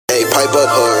Pipe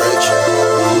up, hood rich.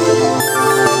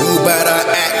 You better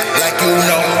act like you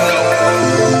know.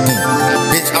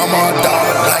 Bitch, I'm a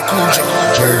dog like you Joe.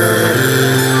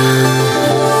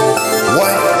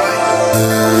 What?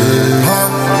 Huh?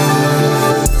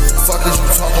 Fuck is you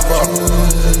talking about?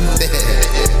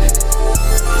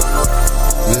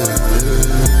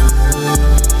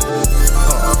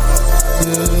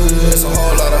 It's a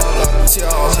whole lot of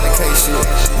TR100K shit,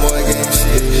 boy game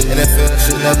shit, NFL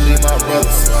shit, never leave my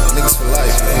brothers, niggas for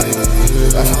life, man.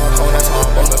 That's how I'm coming, that's how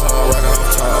I'm that's how I'm rocking off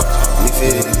top. You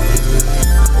feel me?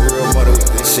 Real mother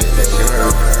with this shit, that you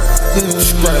heard.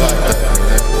 Straight like that,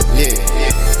 man. Yeah.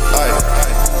 Aye.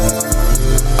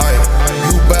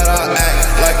 You better act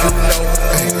like you know.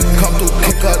 Come through,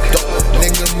 kick a dope.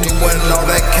 Niggas doing all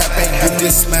that capping, you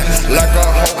get smacked like a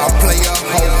hoe. I play a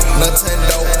hoe,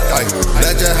 Nintendo.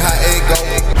 That's just how it go.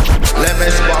 Let me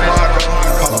spot my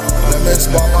dog. Let me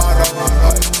spot my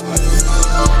dog.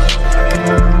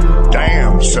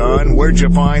 Damn, son, where'd you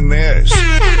find this? I'm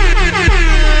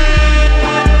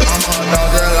a dog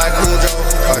just like Cujo.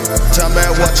 Tell me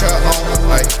what you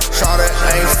on. Shawty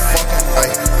ain't fucking.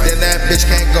 Then that bitch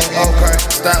can't go okay.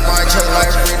 Stop my chill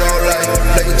like Frito-Lay.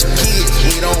 Play with your kids,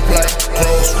 we don't play.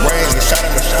 Close range, shot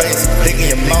in the face. Dick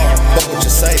in your mouth, fuck what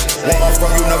you say. Where I'm from,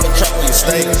 you never trap where you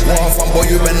stay. Where I'm from, boy,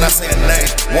 you better not say a name.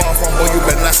 Where I'm from, boy, you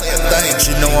better not say a thing.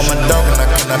 She know I'm a dog and I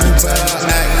cannot be better.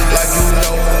 Act like you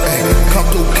know. Come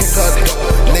through, kick a dope.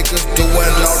 Niggas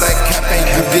doing all that capping,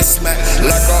 you get smacked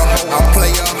like a hoe. I play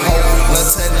a hoe,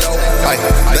 Nintendo.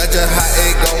 That's just how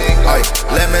it go.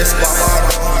 Let me spot my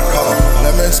dog.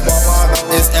 Let me spot my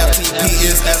dog. It's FTP,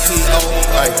 it's FTO.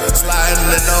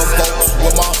 Sliding in the boats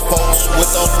with my folks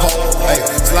with a pole.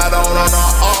 Slide on the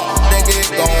arm, then get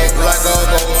gone like a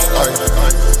ghost.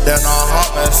 Then I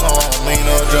hop and song, mean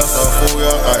or just a fool,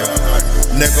 yeah.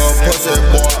 Nigga pussy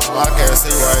boy, I can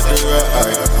see right through ya.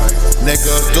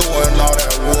 Niggas doing all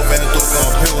that wolfing through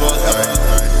computers.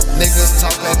 Niggas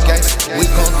talking gangsta, we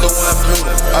gon' throw a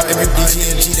computer.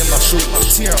 MUDG and G in my shoe.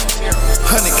 Tear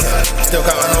 100K, still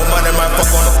got no money, might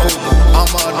fuck on the pool. I'm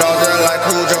a dog just like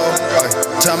Cujo.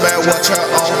 Tell me what you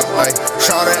on.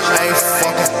 Shawty ain't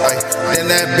fucking. Then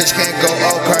that bitch can't go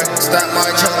okay. Stop my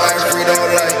chill like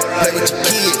Frito-Lay. Play with your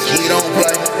kids, we don't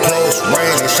play. Close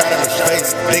range, shot in the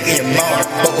face. Dick in your mouth,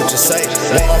 fuck what you say.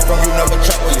 Where I'm from, you never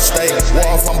trap where you stay. Where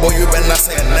I'm from, boy, you better not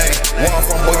say a name. Where I'm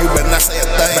from, boy, you better not say a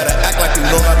thing. Better act like you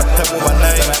know not to play with my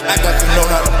name. Better act like you know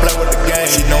not to play with the game.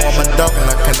 She know I'm a dog and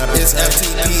I cannot. It's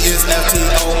FTP, it's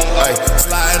FTO.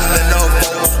 Sliding in the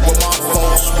boats with my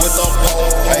folks with a pole.